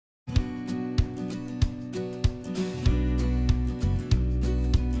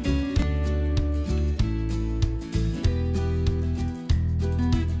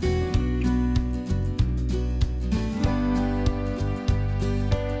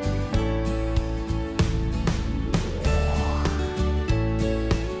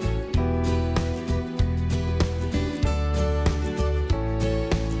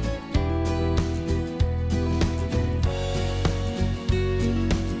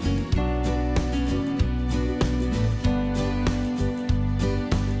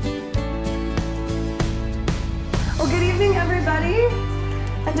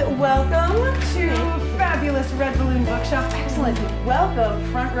And welcome to fabulous Red Balloon Bookshop. Excellent. Welcome,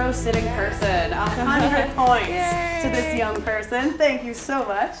 front row sitting person. 100 points to this young person. Thank you so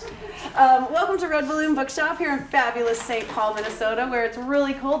much. Welcome to Red Balloon Bookshop here in fabulous St. Paul, Minnesota, where it's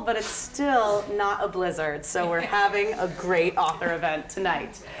really cold, but it's still not a blizzard. So we're having a great author event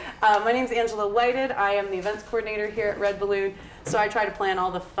tonight. My name's Angela Whited. I am the events coordinator here at Red Balloon. So I try to plan all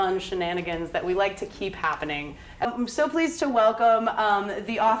the fun shenanigans that we like to keep happening. I'm so pleased to welcome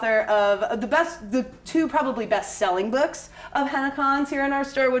the author of the two probably best-selling books of Hena here in our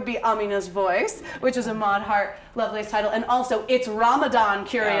store would be Amina's Voice, which is a Maud Hart loveliest title, and also It's Ramadan,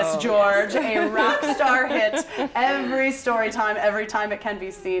 Curious George, yes. A rock star hit every story time, every time it can be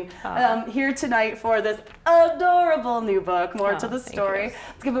seen. Here tonight for this adorable new book, More to the Story.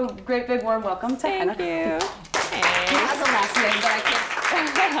 Let's give a great big warm welcome to Hena. Thank you. That's the last name, but I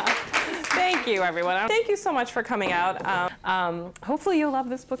can't. Thank you, everyone. Thank you so much for coming out. Hopefully you'll love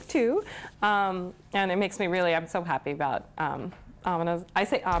this book too. And it makes me really, I'm so happy about Amina's. I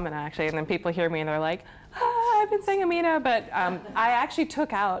say Amina actually, and then people hear me and they're like, I've been saying Amina, but I actually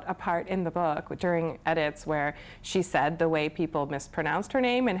took out a part in the book during edits where she said the way people mispronounced her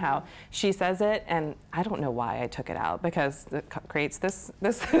name and how she says it, and I don't know why I took it out because it creates this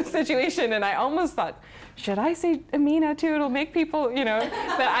situation, and I almost thought, should I say Amina too? It'll make people, you know,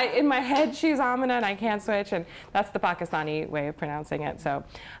 but in my head she's Amina and I can't switch, and that's the Pakistani way of pronouncing it. So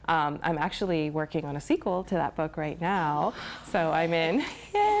I'm actually working on a sequel to that book right now, so I'm in.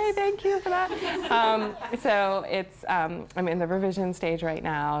 Yay, thank you for that. So it's, I'm in the revision stage right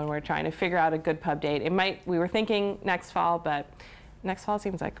now, and we're trying to figure out a good pub date. We were thinking next fall, but next fall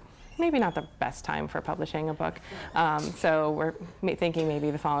seems like maybe not the best time for publishing a book. So we're thinking maybe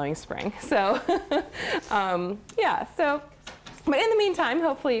the following spring. So yeah, so. But in the meantime,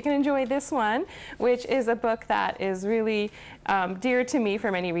 hopefully you can enjoy this one, which is a book that is really dear to me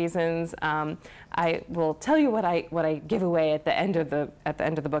for many reasons. I will tell you what I give away at the end of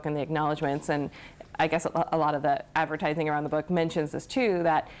the book in the acknowledgments, and I guess a lot of the advertising around the book mentions this too,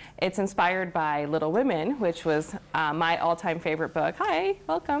 that it's inspired by Little Women, which was my all-time favorite book. Hi,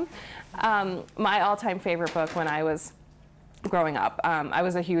 welcome. My all-time favorite book when I was growing up. I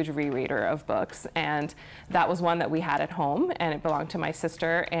was a huge rereader of books, and that was one that we had at home, and it belonged to my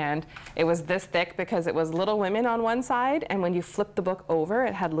sister, and it was this thick because it was Little Women on one side, and when you flipped the book over,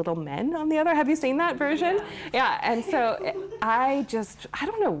 it had Little Men on the other. Have you seen that version? Yeah, and so I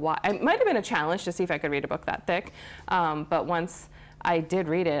don't know why. It might have been a challenge to see if I could read a book that thick, but once I did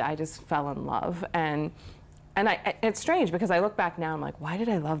read it, I just fell in love. And it's strange because I look back now, I'm like, why did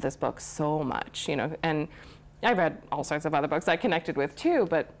I love this book so much? You know, and I read all sorts of other books I connected with too,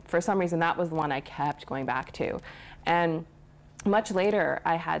 but for some reason that was the one I kept going back to. And much later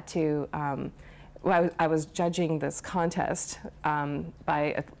I had to, I was judging this contest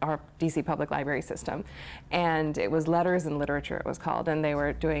by our DC Public Library system, and it was Letters in Literature it was called, and they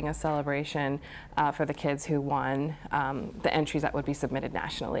were doing a celebration for the kids who won the entries that would be submitted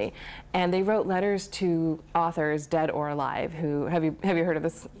nationally. And they wrote letters to authors, dead or alive, who, have you heard of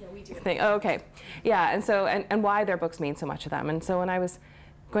this? Yeah, we do. Thing? Oh, okay. Yeah, and so, and why their books mean so much to them. And so when I was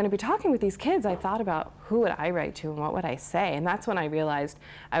going to be talking with these kids, I thought about who would I write to and what would I say, and that's when I realized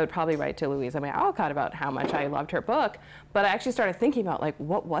I would probably write to Louisa May Alcott about how much I loved her book. But I actually started thinking about, like,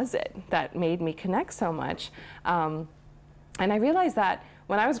 what was it that made me connect so much? And I realized that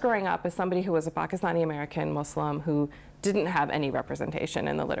when I was growing up as somebody who was a Pakistani American Muslim who didn't have any representation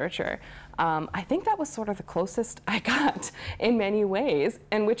in the literature, I think that was sort of the closest I got in many ways,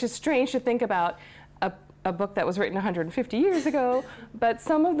 and which is strange to think about a book that was written 150 years ago, but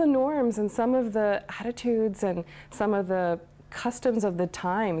some of the norms and some of the attitudes and some of the customs of the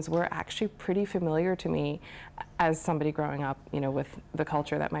times were actually pretty familiar to me as somebody growing up, you know, with the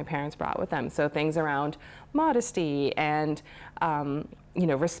culture that my parents brought with them. So things around modesty and, you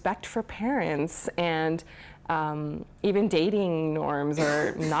know, respect for parents, and even dating norms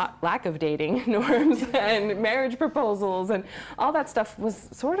or lack of dating norms, and marriage proposals, and all that stuff was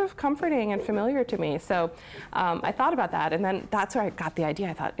sort of comforting and familiar to me. So I thought about that, and then that's where I got the idea.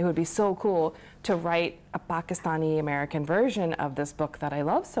 I thought it would be so cool to write a Pakistani American version of this book that I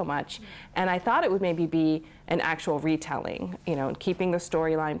love so much. And I thought it would maybe be an actual retelling, you know, keeping the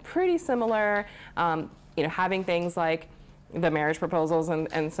storyline pretty similar, you know, having things like the marriage proposals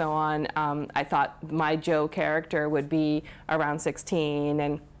and so on. I thought my Jo character would be around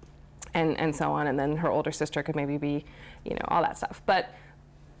 16 and so on, and then her older sister could maybe be, you know, all that stuff. But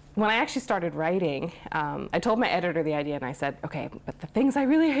when I actually started writing, I told my editor the idea, and I said, okay, but the things I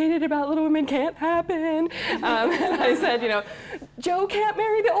really hated about Little Women can't happen. And I said, you know, Joe can't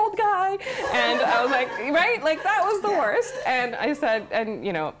marry the old guy. And I was like, right? Like, that was the worst. And I said, and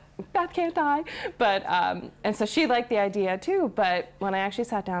you know, Beth can't die. But, and so she liked the idea too. But when I actually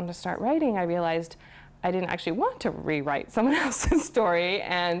sat down to start writing, I realized I didn't actually want to rewrite someone else's story.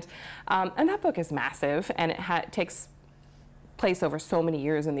 And that book is massive, and it takes place over so many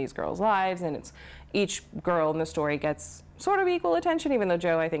years in these girls' lives, and it's each girl in the story gets sort of equal attention, even though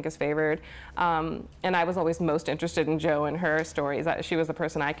Jo, I think, is favored. And I was always most interested in Jo and her stories. She was the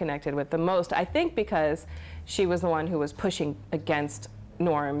person I connected with the most, I think because she was the one who was pushing against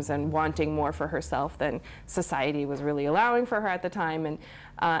norms and wanting more for herself than society was really allowing for her at the time.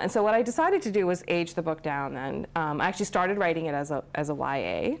 And so what I decided to do was age the book down. And I actually started writing it as a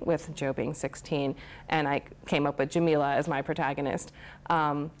YA, with Jo being 16, and I came up with Jamila as my protagonist.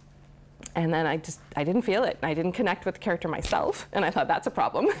 And then I didn't feel it. I didn't connect with the character myself, and I thought that's a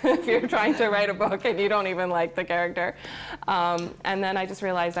problem if you're trying to write a book and you don't even like the character. And then I just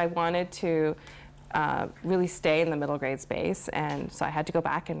realized I wanted to really stay in the middle grade space, and so I had to go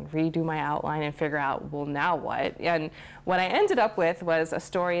back and redo my outline and figure out, well, now what? And what I ended up with was a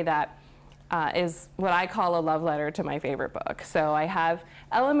story that is what I call a love letter to my favorite book. So I have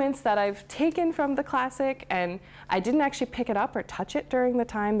elements that I've taken from the classic, and I didn't actually pick it up or touch it during the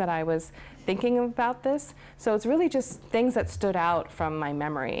time that I was thinking about this. So it's really just things that stood out from my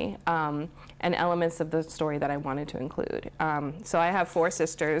memory, and elements of the story that I wanted to include. So I have 4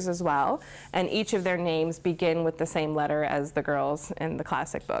 sisters as well, and each of their names begin with the same letter as the girls in the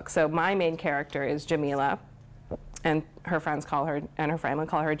classic book. So my main character is Jamila, and her friends call her, and her family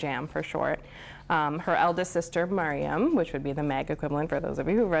call her Jam for short. Her eldest sister, Mariam, which would be the Meg equivalent for those of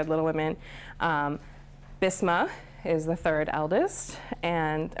you who read Little Women. Bisma is the 3rd eldest,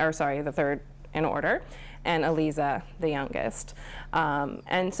 or sorry, the 3rd in order, and Eliza, the youngest.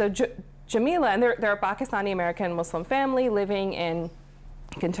 And so Jamila, and they're a Pakistani American Muslim family living in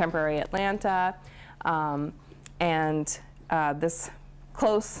contemporary Atlanta, and this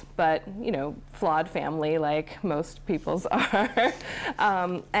close but, you know, flawed family like most people's are.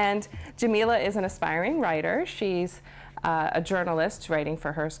 And Jamila is an aspiring writer. She's a journalist writing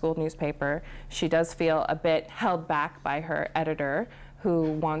for her school newspaper. She does feel a bit held back by her editor, who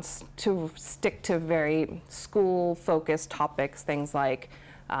wants to stick to very school-focused topics, things like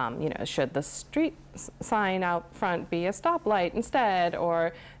you know, should the street sign out front be a stoplight instead,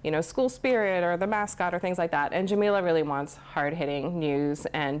 or, you know, school spirit or the mascot or things like that. And Jamila really wants hard-hitting news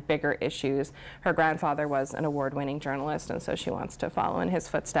and bigger issues. Her grandfather was an award-winning journalist, and so she wants to follow in his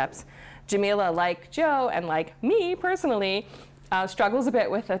footsteps. Jamila, like Jo and like me personally, struggles a bit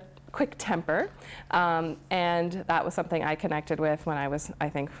with a quick temper, and that was something I connected with when I was, I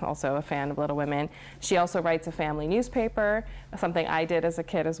think, also a fan of Little Women. She also writes a family newspaper, something I did as a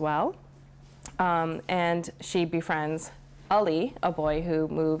kid as well, and she befriends Ali, a boy who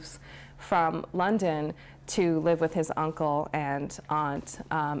moves from London to live with his uncle and aunt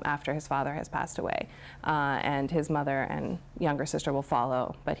after his father has passed away, and his mother and younger sister will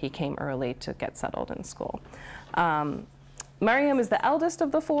follow, but he came early to get settled in school. Mariam is the eldest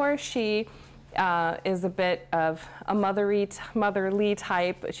of the 4. She is a bit of a motherly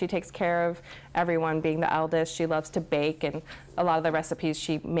type. She takes care of everyone, being the eldest. She loves to bake, and a lot of the recipes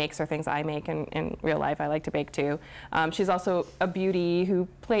she makes are things I make, and in real life I like to bake too. She's also a beauty who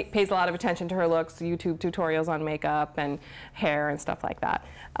pays a lot of attention to her looks, YouTube tutorials on makeup and hair and stuff like that.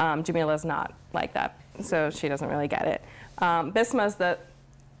 Jamila's not like that, so she doesn't really get it. Bisma's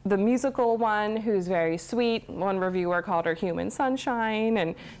the musical one, who's very sweet. One reviewer called her human sunshine,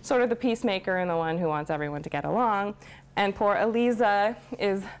 and sort of the peacemaker and the one who wants everyone to get along. And poor Eliza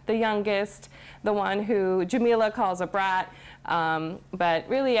is the youngest, the one who Jamila calls a brat, but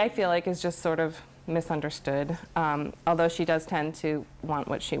really I feel like is just sort of misunderstood, although she does tend to want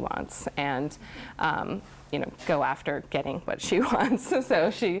what she wants and you know, go after getting what she wants.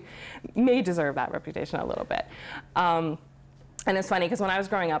 So she may deserve that reputation a little bit. And it's funny, because when I was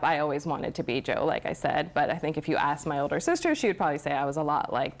growing up, I always wanted to be Jo, like I said. But I think if you asked my older sister, she would probably say I was a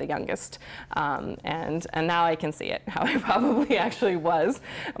lot like the youngest. And now I can see it, how I probably actually was,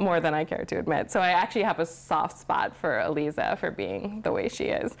 more than I care to admit. So I actually have a soft spot for Eliza for being the way she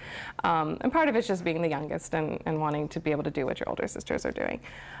is. And part of it's just being the youngest and wanting to be able to do what your older sisters are doing.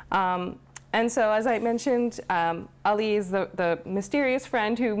 And so, as I mentioned, Ali is the mysterious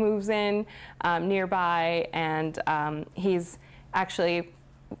friend who moves in nearby, and he's actually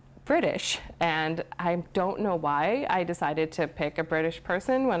British. And I don't know why I decided to pick a British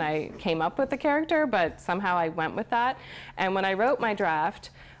person when I came up with the character, but somehow I went with that. And when I wrote my draft,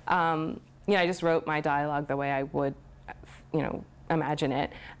 you know, I just wrote my dialogue the way I would, you know, imagine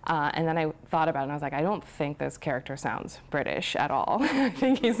it. And then I thought about it and I was like, I don't think this character sounds British at all. I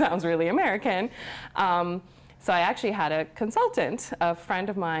think he sounds really American. So I actually had a consultant, a friend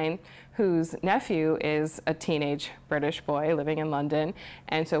of mine whose nephew is a teenage British boy living in London.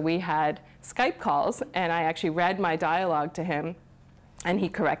 And so we had Skype calls, and I actually read my dialogue to him, and he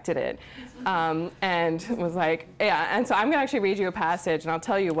corrected it. And was like, yeah, and so I'm gonna actually read you a passage, and I'll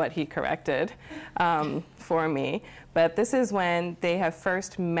tell you what he corrected for me. But this is when they have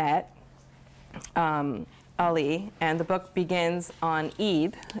first met Ali, and the book begins on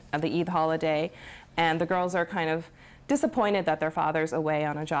Eid, the Eid holiday, and the girls are kind of disappointed that their father's away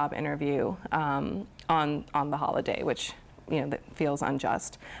on a job interview on the holiday, which that feels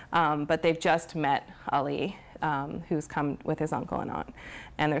unjust. But they've just met Ali, who's come with his uncle and aunt,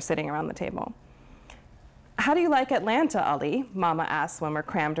 and they're sitting around the table. How do you like Atlanta, Ali? Mama asks when we're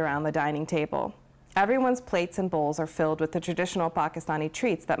crammed around the dining table. Everyone's plates and bowls are filled with the traditional Pakistani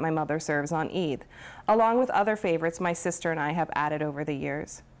treats that my mother serves on Eid, along with other favorites my sister and I have added over the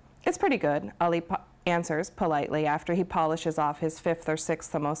years. It's pretty good, Ali answers politely after he polishes off his 5th or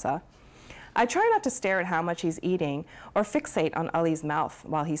 6th samosa. I try not to stare at how much he's eating or fixate on Ali's mouth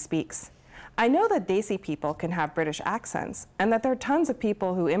while he speaks. I know that Desi people can have British accents and that there are tons of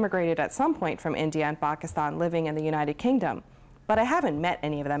people who immigrated at some point from India and Pakistan living in the United Kingdom, but I haven't met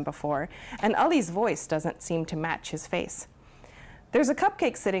any of them before, and Ali's voice doesn't seem to match his face. There's a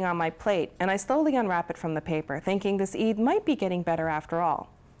cupcake sitting on my plate, and I slowly unwrap it from the paper, thinking this Eid might be getting better after all.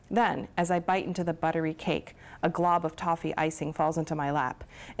 Then, as I bite into the buttery cake, a glob of toffee icing falls into my lap.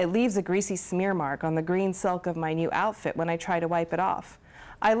 It leaves a greasy smear mark on the green silk of my new outfit when I try to wipe it off.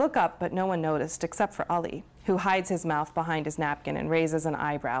 I look up, but no one noticed except for Ali, who hides his mouth behind his napkin and raises an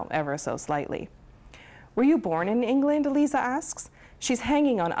eyebrow ever so slightly. Were you born in England? Eliza asks. She's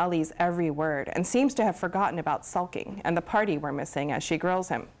hanging on Ali's every word and seems to have forgotten about sulking and the party we're missing as she grills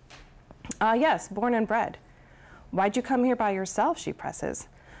him. Yes, born and bred. Why'd you come here by yourself? She presses.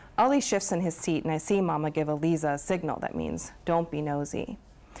 Ali shifts in his seat, and I see Mama give Eliza a signal that means, don't be nosy.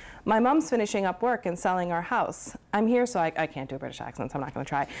 My mom's finishing up work and selling our house. I'm here so I can't do a British accent, so I'm not going to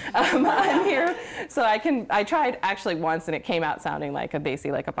try. I'm here so I tried actually once, and it came out sounding like a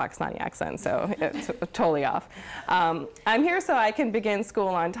Desi, like a Pakistani accent, so it's totally off. I'm here so I can begin school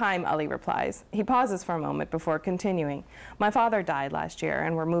on time, Ali replies. He pauses for a moment before continuing. My father died last year,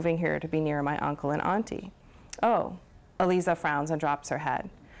 and we're moving here to be near my uncle and auntie. Oh, Eliza frowns and drops her head.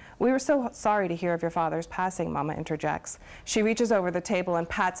 We were so sorry to hear of your father's passing, Mama interjects. She reaches over the table and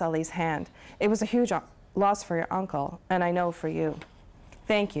pats Ali's hand. It was a huge loss for your uncle, and I know for you.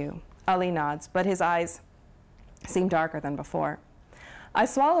 Thank you, Ali nods, but his eyes seem darker than before. I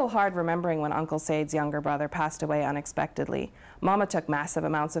swallow hard remembering when Uncle Said's younger brother passed away unexpectedly. Mama took massive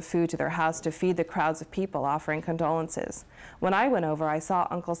amounts of food to their house to feed the crowds of people offering condolences. When I went over, I saw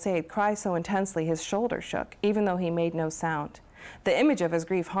Uncle Said cry so intensely his shoulders shook, even though he made no sound. The image of his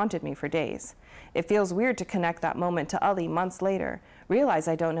grief haunted me for days. It feels weird to connect that moment to Ali months later, realize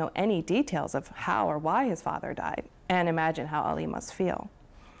I don't know any details of how or why his father died, and imagine how Ali must feel.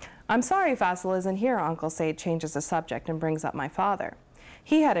 I'm sorry Faisal isn't here, Uncle Said changes the subject and brings up my father.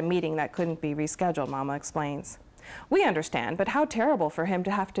 He had a meeting that couldn't be rescheduled, Mama explains. We understand, but how terrible for him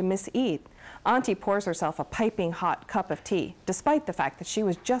to have to miss Eid. Auntie pours herself a piping hot cup of tea, despite the fact that she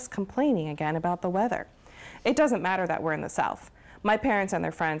was just complaining again about the weather. It doesn't matter that we're in the South. My parents and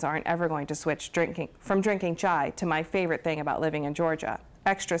their friends aren't ever going to switch from drinking chai to my favorite thing about living in Georgia,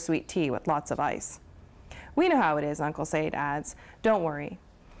 extra sweet tea with lots of ice. We know how it is, Uncle Said adds. Don't worry.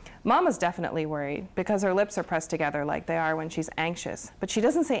 Mama's definitely worried because her lips are pressed together like they are when she's anxious, but she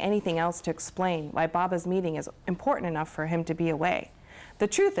doesn't say anything else to explain why Baba's meeting is important enough for him to be away. The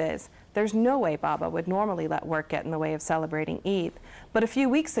truth is, there's no way Baba would normally let work get in the way of celebrating Eid, but a few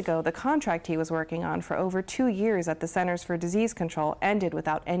weeks ago, the contract he was working on for over 2 years at the Centers for Disease Control ended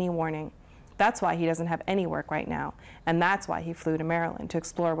without any warning. That's why he doesn't have any work right now, and that's why he flew to Maryland to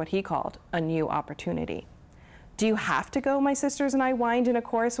explore what he called a new opportunity. Do you have to go, my sisters and I whined in a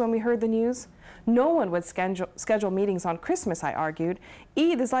chorus when we heard the news. No one would schedule meetings on Christmas, I argued.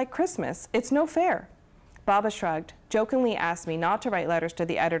 Eid is like Christmas. It's no fair. Baba shrugged, jokingly asked me not to write letters to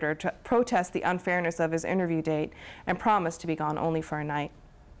the editor to protest the unfairness of his interview date, and promised to be gone only for a night.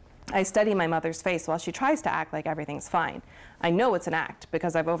 I study my mother's face while she tries to act like everything's fine. I know it's an act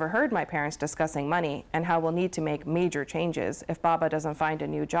because I've overheard my parents discussing money and how we'll need to make major changes if Baba doesn't find a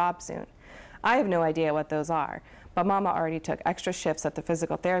new job soon. I have no idea what those are, but Mama already took extra shifts at the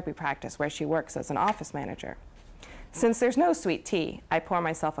physical therapy practice where she works as an office manager. Since there's no sweet tea, I pour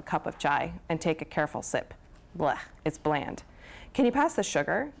myself a cup of chai and take a careful sip. Blech, it's bland. Can you pass the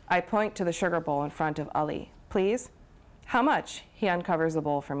sugar? I point to the sugar bowl in front of Ali. Please? How much? He uncovers the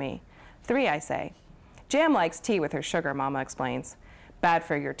bowl for me. 3, I say. Jam likes tea with her sugar, Mama explains. Bad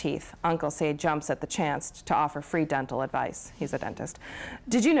for your teeth. Uncle Sade jumps at the chance to offer free dental advice. He's a dentist.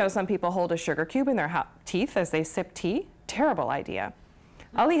 Did you know some people hold a sugar cube in their teeth as they sip tea? Terrible idea.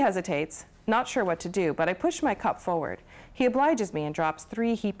 Ali hesitates, not sure what to do, but I push my cup forward. He obliges me and drops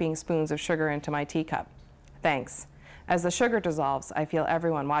 3 heaping spoons of sugar into my teacup. Thanks. As the sugar dissolves, I feel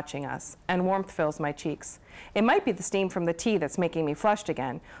everyone watching us, and warmth fills my cheeks. It might be the steam from the tea that's making me flushed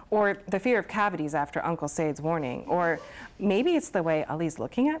again, or the fear of cavities after Uncle Sade's warning, or maybe it's the way Ali's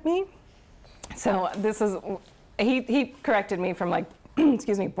looking at me. So this is, he corrected me from like,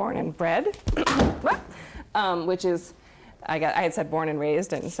 excuse me, born and bred, which is, I had said born and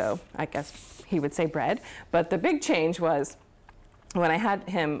raised, and so I guess he would say bred. But the big change was when I had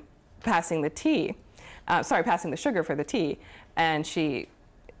him passing the tea, passing the sugar for the tea, and he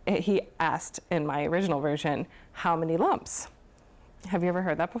asked in my original version, how many lumps? Have you ever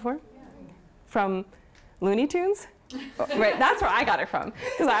heard that before? Yeah. From Looney Tunes? Right, that's where I got it from.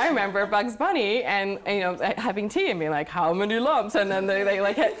 Because I remember Bugs Bunny and having tea and being like, how many lumps? And then they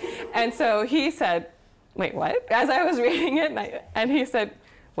like it. And so he said, wait, what? As I was reading it, and he said,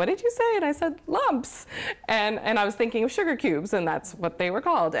 what did you say? And I said, lumps. And I was thinking of sugar cubes, and that's what they were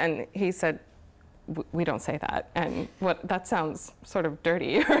called. And he said, we don't say that, and that sounds sort of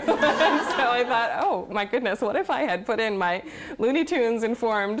dirty. So I thought, oh my goodness, what if I had put in my Looney Tunes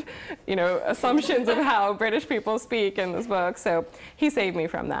informed, assumptions of how British people speak in this book? So he saved me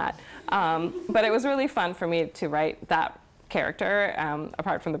from that. But it was really fun for me to write that character,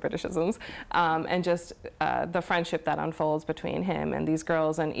 apart from the Britishisms, and just the friendship that unfolds between him and these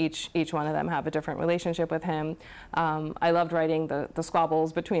girls, and each one of them have a different relationship with him. I loved writing the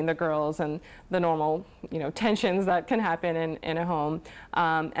squabbles between the girls and the normal, tensions that can happen in a home.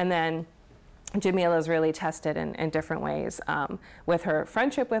 And then Jamila's really tested in different ways with her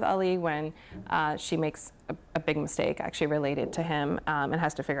friendship with Ali when she makes a big mistake actually related to him and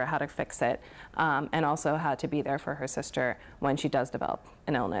has to figure out how to fix it, and also how to be there for her sister when she does develop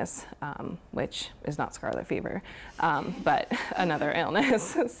an illness, which is not scarlet fever, but another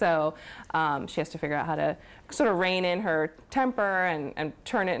illness. So she has to figure out how to sort of rein in her temper and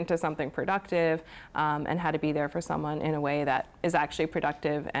turn it into something productive, and how to be there for someone in a way that is actually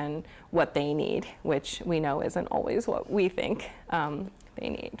productive and what they need, which we know isn't always what we think they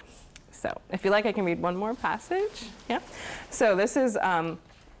need. So if you like, I can read one more passage. Yeah. So this is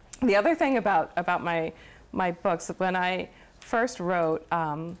the other thing about my books. When I first wrote,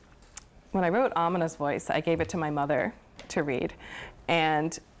 when I wrote Amina's Voice, I gave it to my mother to read,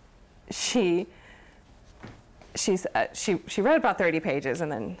 and she read about 30 pages,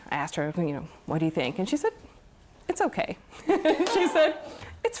 and then I asked her, what do you think? And she said, it's okay. She said,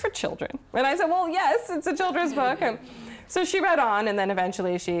 it's for children. And I said, well, yes, it's a children's book. And so she read on, and then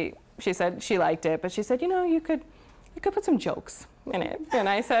eventually she said she liked it, but she said, you could put some jokes in it. And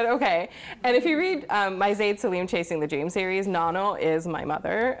I said, okay. And if you read my Zaid Salim Chasing the Dream series, Nano is my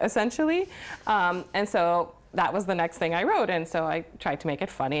mother, essentially. And so that was the next thing I wrote. And so I tried to make it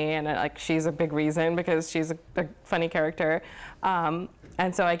funny, and she's a big reason because she's a funny character. And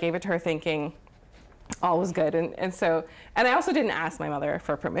so I gave it to her thinking all was good. And I also didn't ask my mother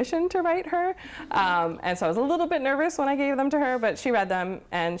for permission to write her. And so I was a little bit nervous when I gave them to her, but she read them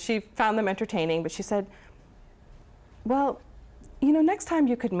and she found them entertaining. But she said, well, next time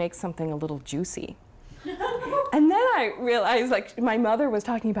you could make something a little juicy. And then I realized my mother was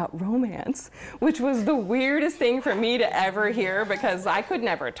talking about romance, which was the weirdest thing for me to ever hear, because I could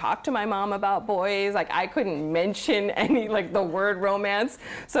never talk to my mom about boys. I couldn't mention any the word romance.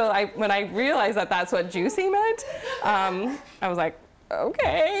 So when I realized that that's what juicy meant, I was like,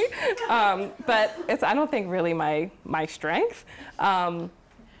 okay. But it's, I don't think, really my strength.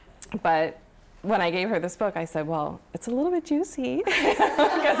 But when I gave her this book, I said, well, it's a little bit juicy,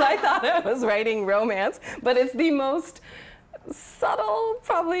 because I thought I was writing romance, but it's the most subtle,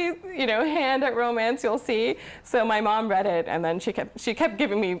 probably, hand at romance you'll see. So my mom read it, and then she kept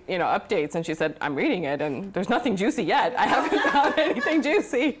giving me, updates, and she said, I'm reading it, and there's nothing juicy yet. I haven't found anything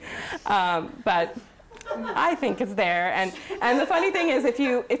juicy. But I think it's there. And the funny thing is, if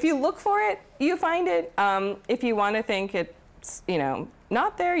you look for it, you find it. If you want to think it's,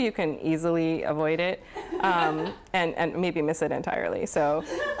 not there, you can easily avoid it, and maybe miss it entirely. So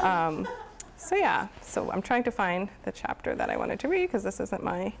yeah, so I'm trying to find the chapter that I wanted to read, because this isn't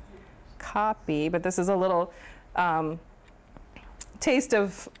my copy, but this is a little taste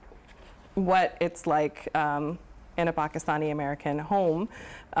of what it's like in a Pakistani American home,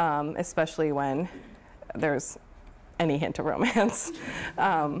 especially when there's any hint of romance.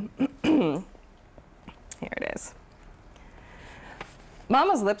 Here it is.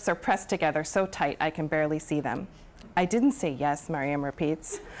 Mama's lips are pressed together so tight I can barely see them. I didn't say yes, Mariam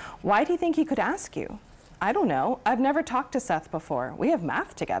repeats. Why do you think he could ask you? I don't know. I've never talked to Seth before. We have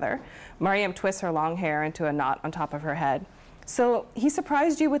math together. Mariam twists her long hair into a knot on top of her head. So he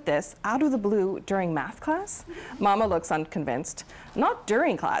surprised you with this out of the blue during math class? Mama looks unconvinced. Not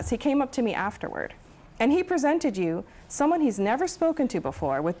during class. He came up to me afterward. And he presented you, someone he's never spoken to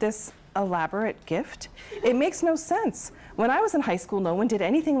before, with this elaborate gift? It makes no sense. When I was in high school, no one did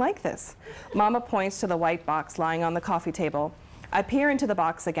anything like this. Mama points to the white box lying on the coffee table. I peer into the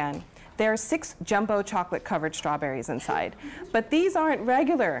box again. There are 6 jumbo chocolate-covered strawberries inside. But these aren't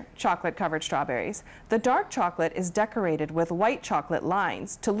regular chocolate-covered strawberries. The dark chocolate is decorated with white chocolate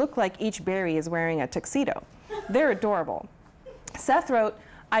lines to look like each berry is wearing a tuxedo. They're adorable. Seth wrote,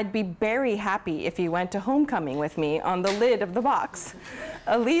 "I'd be very happy if you went to homecoming with me" on the lid of the box.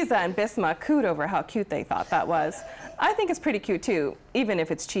 Eliza and Bisma cooed over how cute they thought that was. I think it's pretty cute too, even if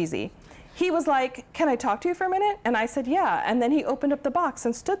it's cheesy. He was like, "Can I talk to you for a minute?" And I said, "Yeah." And then he opened up the box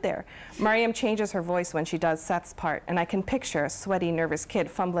and stood there. Mariam changes her voice when she does Seth's part, and I can picture a sweaty, nervous kid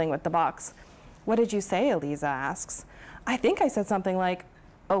fumbling with the box. "What did you say?" Eliza asks. I think I said something like,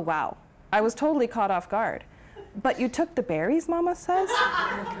 "Oh, wow." I was totally caught off guard. "But you took the berries," Mama says.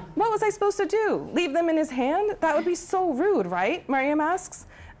 "What was I supposed to do? Leave them in his hand? That would be so rude, right?" Mariam asks.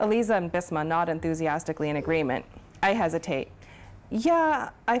 Eliza and Bisma nod enthusiastically in agreement. I hesitate.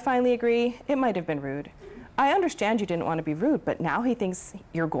 "Yeah," I finally agree. "It might have been rude." "I understand you didn't want to be rude, but now he thinks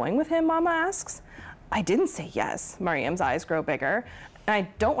you're going with him," Mama asks. I didn't say yes. Mariam's eyes grow bigger. I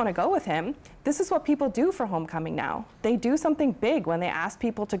don't want to go with him. This is what people do for homecoming now. They do something big when they ask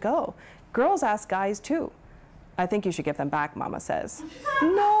people to go. Girls ask guys too. "I think you should give them back," Mama says.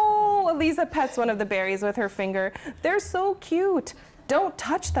 "No," Eliza pets one of the berries with her finger. "They're so cute." "Don't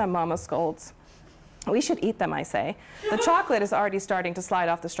touch them," Mama scolds. "We should eat them," I say. The chocolate is already starting to slide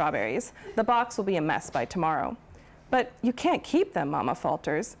off the strawberries. The box will be a mess by tomorrow. "But you can't keep them," Mama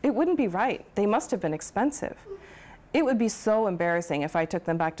falters. "It wouldn't be right. They must have been expensive." "It would be so embarrassing if I took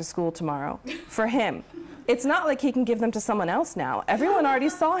them back to school tomorrow. For him. It's not like he can give them to someone else now. Everyone already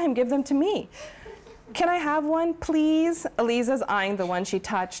saw him give them to me." "Can I have one, please?" Eliza's eyeing the one she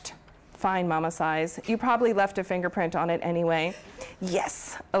touched. "Fine," Mama sighs. "You probably left a fingerprint on it anyway."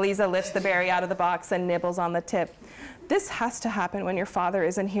 "Yes." Eliza lifts the berry out of the box and nibbles on the tip. "This has to happen when your father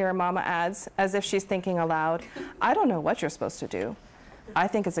isn't here," Mama adds, as if she's thinking aloud. "I don't know what you're supposed to do." "I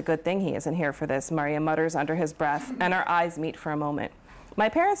think it's a good thing he isn't here for this," Maria mutters under his breath, and our eyes meet for a moment. My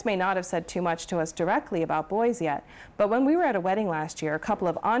parents may not have said too much to us directly about boys yet, but when we were at a wedding last year, a couple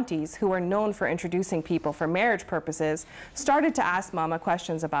of aunties, who are known for introducing people for marriage purposes, started to ask Mama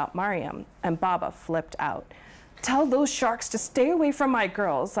questions about Mariam, and Baba flipped out. "Tell those sharks to stay away from my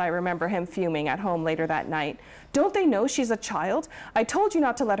girls," I remember him fuming at home later that night. "Don't they know she's a child? I told you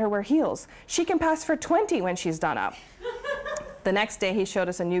not to let her wear heels. She can pass for 20 when she's done up." The next day, he showed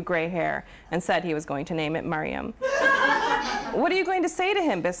us a new gray hair and said he was going to name it Mariam. "What are you going to say to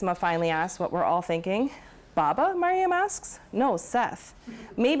him?" Bisma finally asks what we're all thinking. "Baba?" Mariam asks. "No, Seth."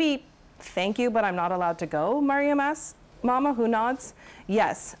 "Maybe, 'Thank you, but I'm not allowed to go,'" Mariam asks. Mama, who nods.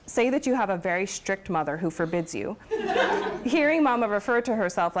 "Yes, say that you have a very strict mother who forbids you." Hearing Mama refer to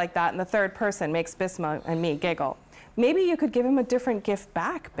herself like that in the third person makes Bisma and me giggle. "Maybe you could give him a different gift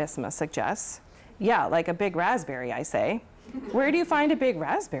back," Bisma suggests. "Yeah, like a big raspberry," I say. "Where do you find a big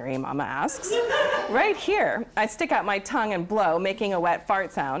raspberry?" Mama asks. "Right here." I stick out my tongue and blow, making a wet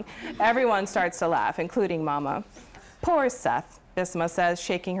fart sound. Everyone starts to laugh, including Mama. "Poor Seth," Bisma says,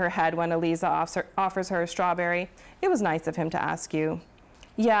 shaking her head when Eliza offers her a strawberry. "It was nice of him to ask you."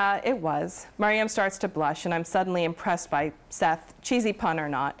 "Yeah, it was." Mariam starts to blush, and I'm suddenly impressed by Seth, cheesy pun or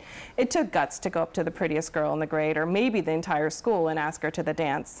not. It took guts to go up to the prettiest girl in the grade, or maybe the entire school, and ask her to the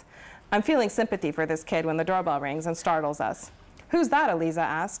dance. I'm feeling sympathy for this kid when the doorbell rings and startles us. "Who's that?" Eliza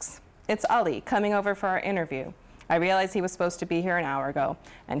asks. "It's Ali, coming over for our interview. I realized he was supposed to be here an hour ago,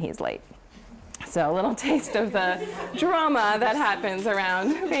 and he's late." So a little taste of the drama that happens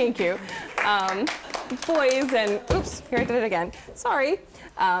around, thank you, boys and, oops, here I did it again, sorry,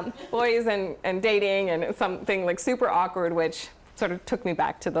 boys and dating and something like super awkward, which sort of took me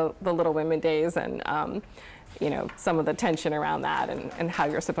back to the Little Women days and, you know, some of the tension around that and how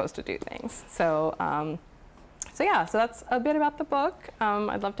you're supposed to do things. So, yeah, so that's a bit about the book.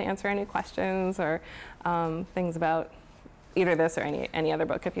 I'd love to answer any questions or things about either this or any other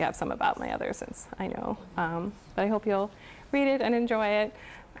book if you have some about my other, since I know. But I hope you'll read it and enjoy it.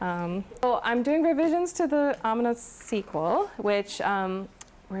 So I'm doing revisions to the Amina sequel, which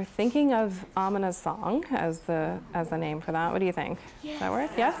we're thinking of Amina's Song as the name for that. What do you think? Yes. Does that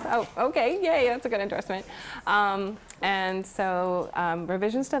work? Yes? Oh, okay. Yay, that's a good endorsement. And so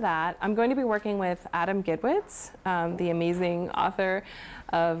revisions to that. I'm going to be working with Adam Gidwitz, the amazing author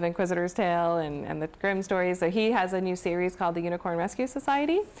of Inquisitor's Tale and the Grimm stories. So he has a new series called the Unicorn Rescue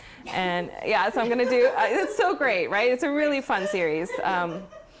Society. And yeah, so I'm going to do, it's so great, right? It's a really fun series.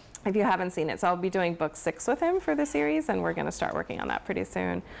 If you haven't seen it. So I'll be doing book 6 with him for the series, and we're going to start working on that pretty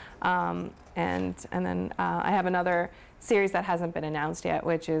soon. And then I have another series that hasn't been announced yet,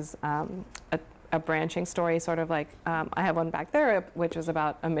 which is a branching story, sort of like, I have one back there, which is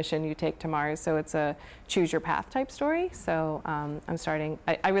about a mission you take to Mars. So it's a choose your path type story. So I'm starting,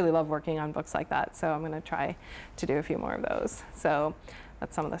 I really love working on books like that. So I'm going to try to do a few more of those. So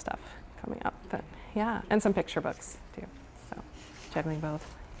that's some of the stuff coming up. But yeah, and some picture books too. So juggling both.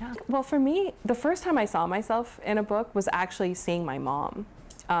 Yeah. Well, for me, the first time I saw myself in a book was actually seeing my mom.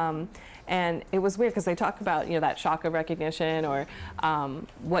 And it was weird because they talk about, you know, that shock of recognition, or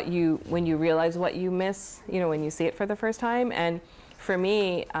when you realize what you miss, you know, when you see it for the first time. And for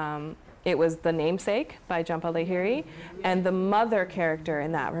me, it was The Namesake by Jhumpa Lahiri. And the mother character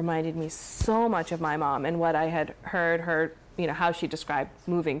in that reminded me so much of my mom and what I had heard her, you know, how she described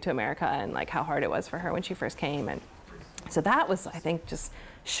moving to America and like how hard it was for her when she first came. And so that was, I think, just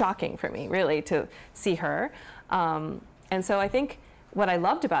shocking for me, really, to see her. And so I think what I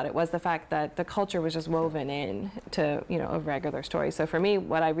loved about it was the fact that the culture was just woven in to, you know, a regular story. So for me,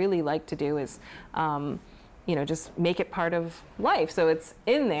 what I really like to do is, you know, just make it part of life. So it's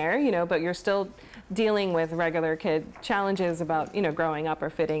in there, you know, but you're still dealing with regular kid challenges about, you know, growing up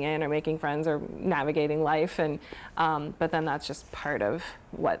or fitting in or making friends or navigating life. And but then that's just part of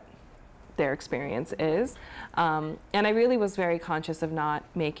what their experience is. And I really was very conscious of not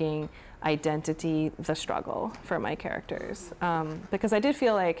making identity the struggle for my characters. Because I did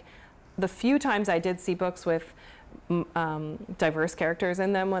feel like the few times I did see books with diverse characters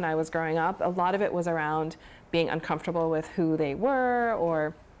in them when I was growing up, a lot of it was around being uncomfortable with who they were,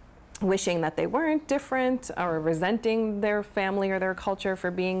 or wishing that they weren't different, or resenting their family or their culture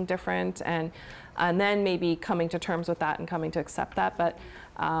for being different, and then maybe coming to terms with that and coming to accept that. But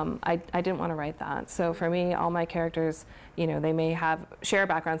I didn't want to write that. So for me, all my characters, you know, they may share a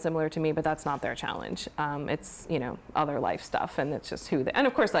background similar to me, but that's not their challenge. It's, you know, other life stuff, and it's just who they, and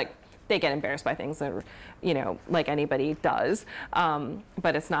of course, like, they get embarrassed by things that, you know, like anybody does.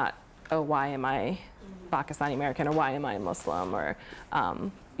 But it's not, oh, why am I Pakistani American, or why am I Muslim, or,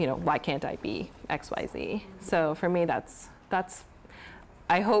 you know, why can't I be X, Y, Z? So for me, that's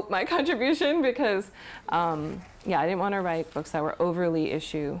I hope my contribution, because yeah, I didn't want to write books that were overly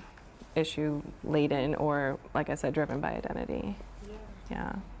issue laden, or, like I said, driven by identity.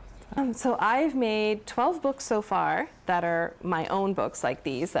 Yeah. So I've made 12 books so far that are my own books, like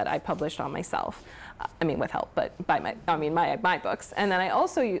these, that I published on myself. I mean, with help, but by my books. And then I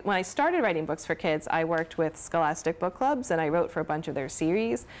also, when I started writing books for kids, I worked with Scholastic book clubs, and I wrote for a bunch of their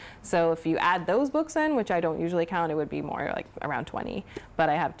series. So if you add those books in, which I don't usually count, it would be more like around 20, but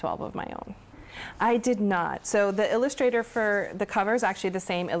I have 12 of my own. I did not. So the illustrator for the cover is actually the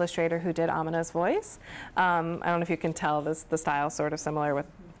same illustrator who did Amina's voice. I don't know if you can tell the style sort of similar with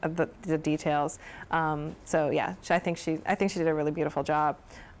the details. So yeah, I think she did a really beautiful job.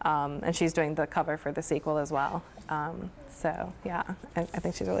 And she's doing the cover for the sequel as well. So yeah, I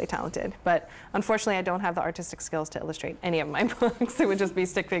think she's really talented. But unfortunately, I don't have the artistic skills to illustrate any of my books. It would just be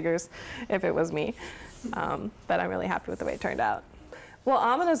stick figures if it was me. But I'm really happy with the way it turned out. Well,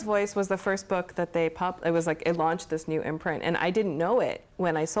 Amina's Voice was the first book that they it was like, it launched this new imprint, and I didn't know it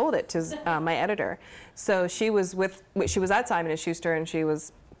when I sold it to my editor. So she was at Simon & Schuster, and she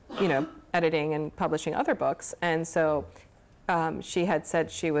was, you know, editing and publishing other books. And so she had said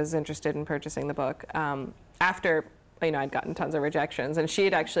she was interested in purchasing the book after, you know, I'd gotten tons of rejections, and she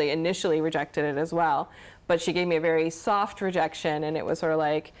had actually initially rejected it as well, but she gave me a very soft rejection, and it was sort of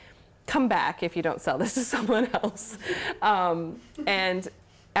like, come back if you don't sell this to someone else. And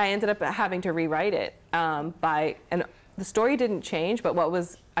I ended up having to rewrite it and the story didn't change, but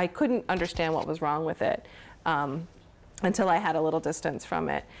I couldn't understand what was wrong with it until I had a little distance from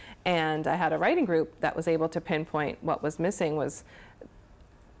it. And I had a writing group that was able to pinpoint what was missing was,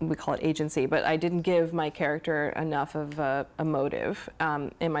 we call it agency, but I didn't give my character enough of a motive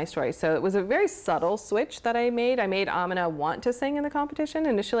in my story. So it was a very subtle switch that I made. I made Amina want to sing in the competition.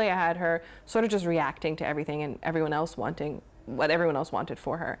 Initially, I had her sort of just reacting to everything and everyone else wanting what everyone else wanted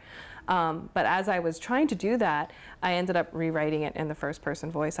for her. But as I was trying to do that, I ended up rewriting it in the first person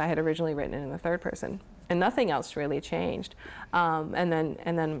voice. I had originally written it in the third person, and nothing else really changed. And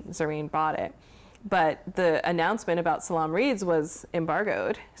then Zareen bought it. but the announcement about Salam Reads was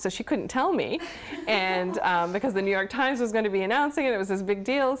embargoed, so she couldn't tell me. And because the New York Times was going to be announcing it, it was this big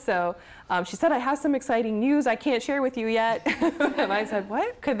deal. So she said, I have some exciting news I can't share with you yet. And I said,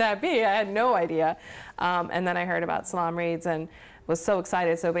 what could that be? I had no idea. And then I heard about Salam Reads and was so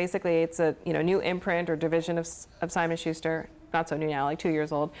excited. So basically, it's a new imprint or division of Simon Schuster, not so new now, like 2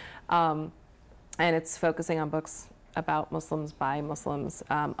 years old. And it's focusing on books about Muslims by Muslims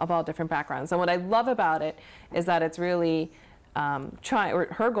of all different backgrounds. And what I love about it is that it's really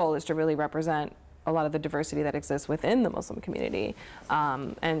her goal is to really represent a lot of the diversity that exists within the Muslim community.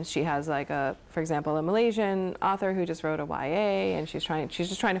 And she has for example, a Malaysian author who just wrote a YA, and she's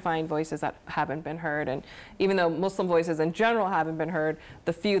just trying to find voices that haven't been heard. And even though Muslim voices in general haven't been heard,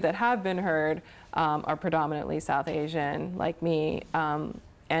 the few that have been heard are predominantly South Asian, like me,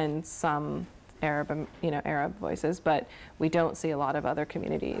 and some Arab voices, but we don't see a lot of other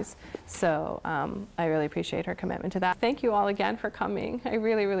communities. So I really appreciate her commitment to that. Thank you all again for coming. I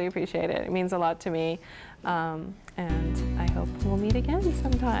really, really appreciate it. It means a lot to me. And I hope we'll meet again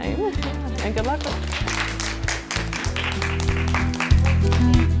sometime. And good luck.